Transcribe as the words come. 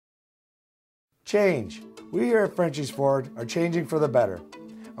Change. We here at Frenchies Ford are changing for the better.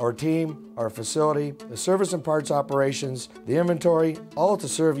 Our team, our facility, the service and parts operations, the inventory, all to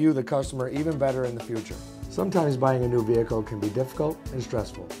serve you, the customer, even better in the future. Sometimes buying a new vehicle can be difficult and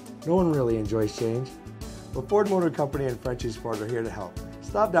stressful. No one really enjoys change. But Ford Motor Company and Frenchies Ford are here to help.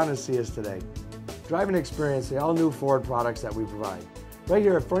 Stop down and see us today. Drive and experience the all-new Ford products that we provide. Right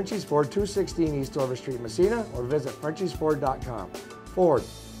here at Frenchies Ford, 216 East Orvis Street, Massena, or visit FrenchiesFord.com. Ford,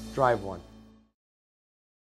 drive one.